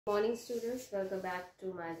Morning students, welcome back to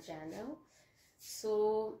my channel.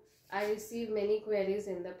 So I received many queries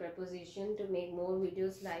in the preposition to make more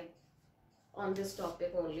videos like on this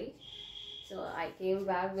topic only. So I came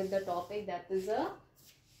back with the topic that is a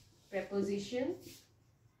preposition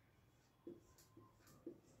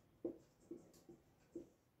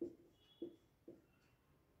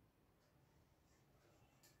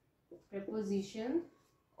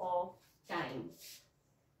of time.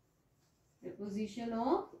 Preposition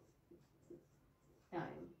of time.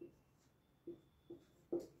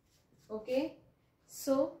 Okay,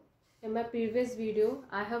 so in my previous video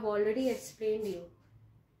I have already explained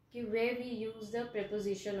you where we use the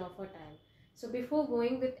preposition of a time. So before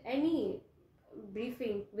going with any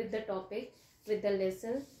briefing with the topic, with the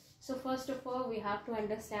lesson, so first of all we have to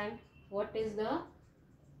understand what is the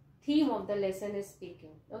theme of the lesson is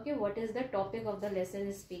speaking. Okay, what is the topic of the lesson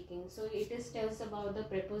is speaking. So it is tells about the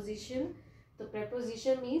preposition. The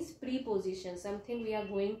preposition means preposition, something we are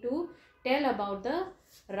going to tell about the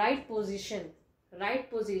right position,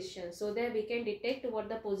 so that we can detect what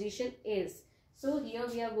the position is. So here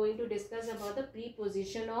we are going to discuss about the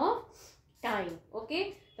preposition of time.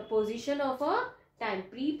 Okay, the position of a time,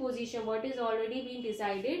 preposition, what is already been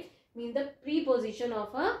decided, means the preposition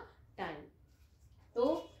of a time.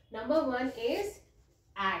 So number one is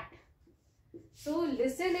at. So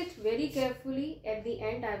listen it very carefully. At the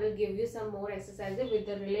end I will give you some more exercises with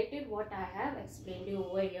the related what I have explained you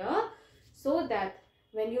over here, so that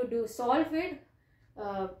when you do solve it,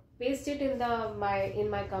 paste it in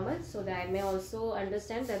my comments, so that I may also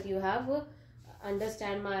understand that you have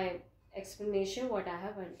understand my explanation what I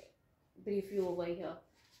have brief you over here.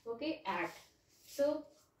 Okay, at. So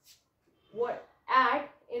what at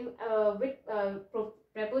in with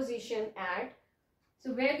preposition at.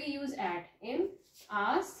 So where we use at? In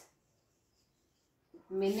hours,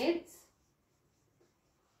 minutes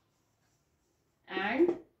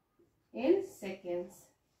and in seconds.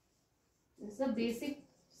 This is the basic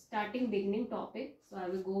beginning topic. So I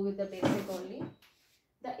will go with the basic only.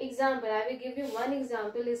 The example, I will give you one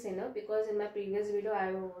example is enough, because in my previous video I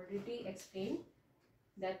have already explained.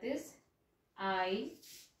 That is, I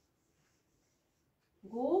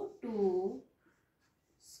go to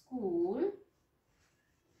school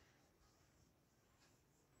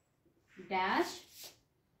dash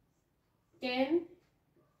 10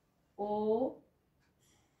 o'clock.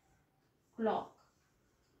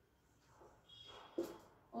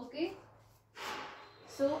 Okay,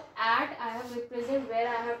 so at I have represent where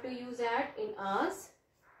I have to use at in hours,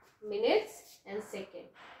 minutes and second.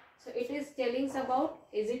 So it is telling about,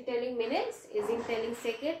 is it telling minutes, is it telling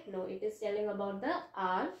second? No, it is telling about the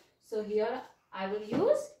hour. So here I will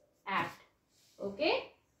use at.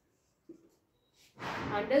 Okay,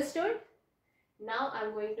 understood? Now I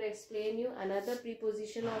am going to explain you another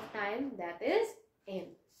preposition of time, that is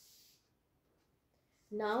in.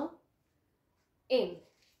 Now in,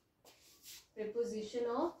 preposition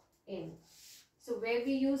of in. So where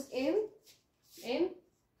we use in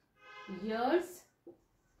years,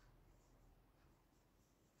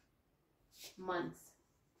 months.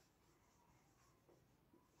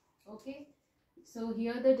 Okay, so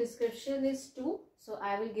here the description is 2. So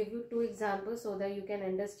I will give you 2 examples so that you can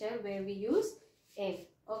understand where we use in.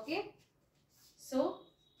 Okay, so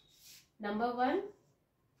number 1,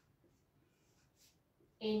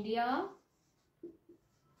 India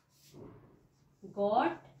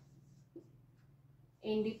got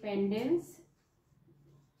independence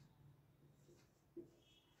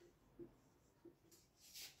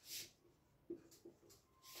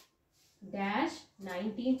dash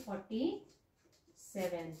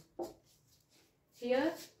 1947.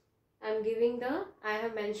 Here I am giving the, I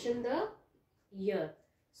have mentioned the year.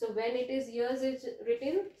 So when it is years it's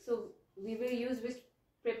written, so we will use which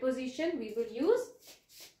preposition? We will use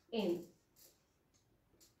in.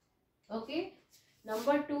 Okay,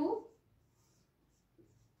 number 2,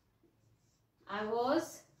 I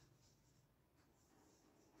was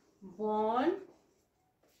born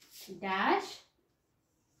dash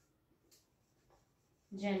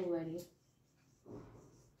January.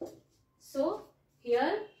 So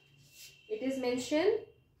here it is mentioned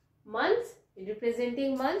months,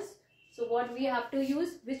 representing months. So what we have to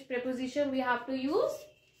use, which preposition we have to use?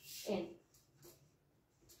 In.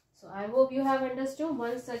 So I hope you have understood.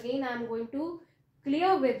 Once again I am going to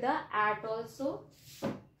clear with the at also.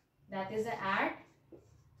 That is the at.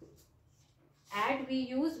 At we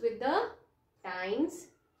use with the times.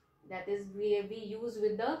 That is we use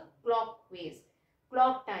with the clockways,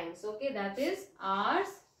 clock times. Okay, that is hours,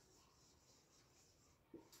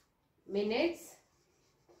 minutes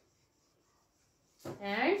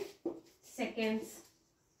and seconds.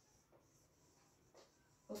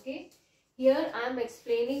 Okay, here I am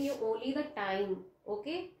explaining you only the time.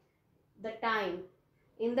 Okay, the time.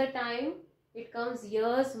 In the time it comes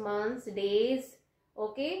years, months, days,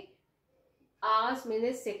 okay, hours,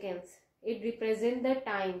 minutes, seconds. It represents the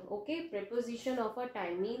time. Okay, preposition of a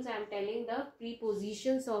time means I am telling the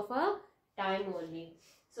prepositions of a time only.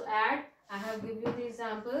 So at, I have given you the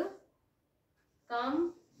example,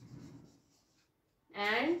 come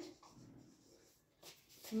and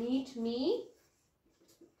meet me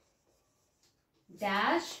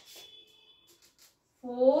dash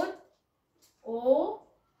 4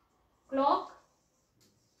 o'clock.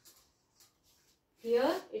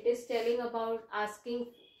 Here it is telling about asking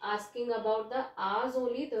about the hours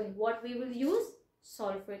only. So what we will use?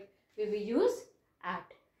 Solve it. We will use at.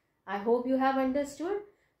 I hope you have understood.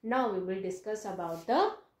 Now we will discuss about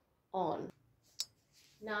the on.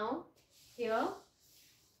 Now here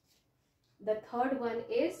the third one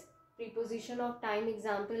is preposition of time.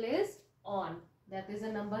 Example is on. That is the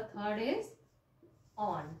number third is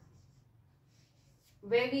on.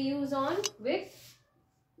 Where we use on? With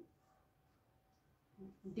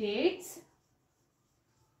dates,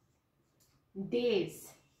 days.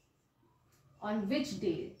 On which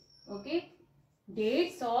day? Okay,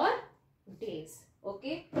 dates or days.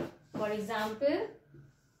 Okay, for example,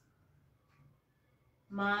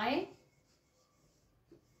 my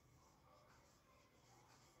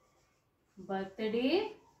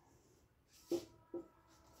birthday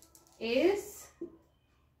is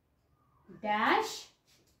dash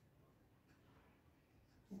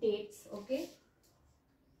dates. Okay,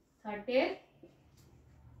 30th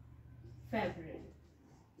February.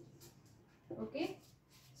 Okay,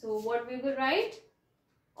 so what we will write?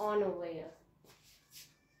 On over here.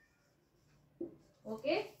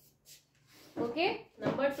 Okay, okay.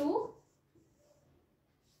 Number 2,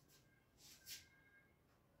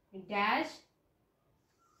 dash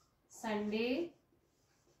Sunday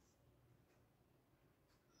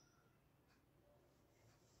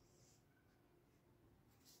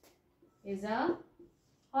is a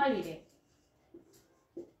holiday.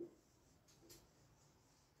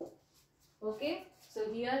 Okay,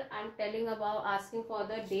 so here I am telling about asking for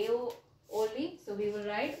the day only. So we will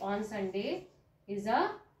write on Sunday is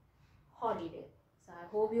a holiday. So I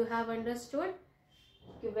hope you have understood.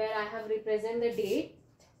 Where I have represent the date,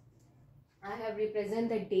 I have represent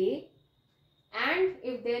the day, and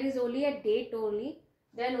if there is only a date only,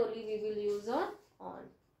 then only we will use on.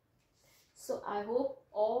 So I hope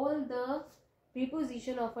all the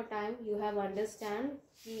preposition of a time you have understand.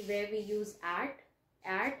 Where we use at.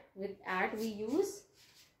 With at we use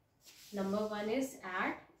number 1 is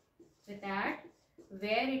at. With at,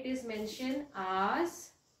 where it is mentioned hours,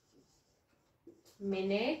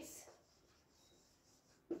 minutes,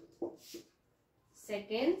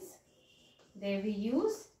 seconds, there we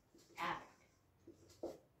use at.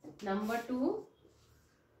 Number 2,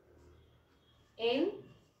 in,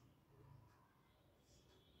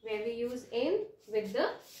 where we use in with the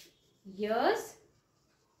years,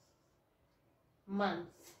 months.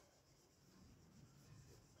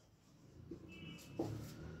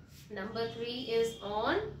 Number 3 is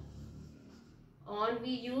on. On we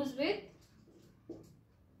use with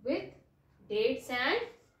dates and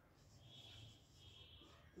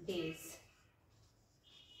days.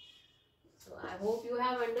 So I hope you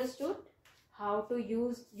have understood how to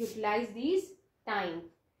utilize these time,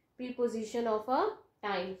 preposition of a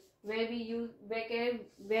time, where we use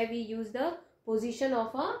the position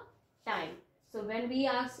of a time. So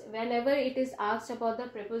whenever it is asked about the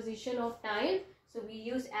preposition of time, so we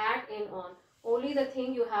use at and on. Only the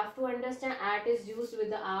thing you have to understand, at is used with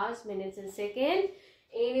the hours, minutes and seconds,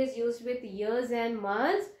 in is used with years and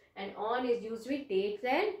months, and on is used with dates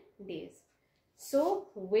and days. So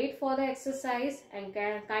wait for the exercise and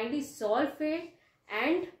kindly solve it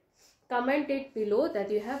and comment it below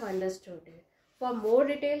that you have understood it. For more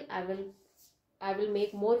detail, I will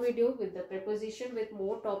make more video with the preposition, with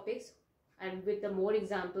more topics and with the more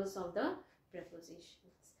examples of the prepositions.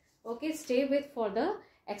 Okay, stay with for the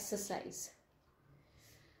exercise.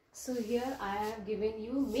 So here I have given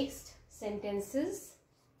you mixed sentences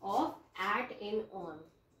of at and on.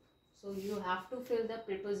 So you have to fill the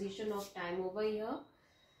preposition of time over here.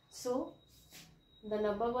 So the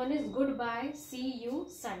number 1 is goodbye, see you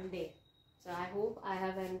Sunday. So I hope I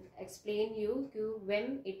have explained you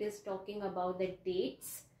when it is talking about the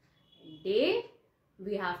dates, day,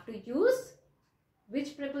 we have to use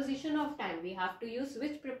which preposition of time? We have to use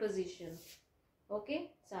which preposition? Okay,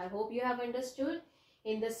 so I hope you have understood.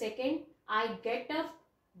 In the second, I get up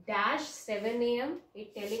dash 7 a.m.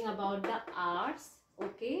 It telling about the hours.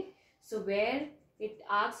 Okay, so where it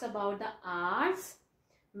asks about the hours,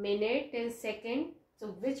 minute and second. So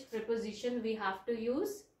which preposition we have to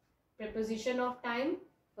use? Preposition of time.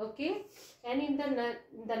 Okay. And in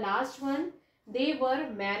the last one, they were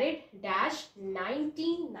married dash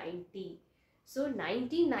 1990. So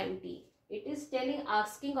 1990, it is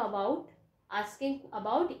asking about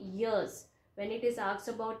years. When it is asked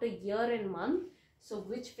about the year and month, so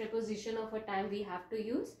which preposition of a time we have to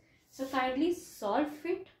use? So kindly solve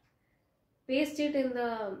it, paste it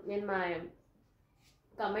in my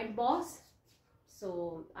comment box.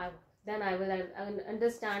 So I will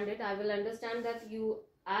understand it. I will understand that you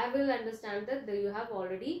have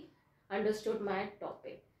already understood my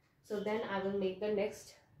topic. So then I will make the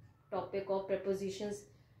next topic of prepositions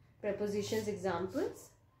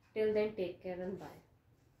examples. Till then, take care and bye.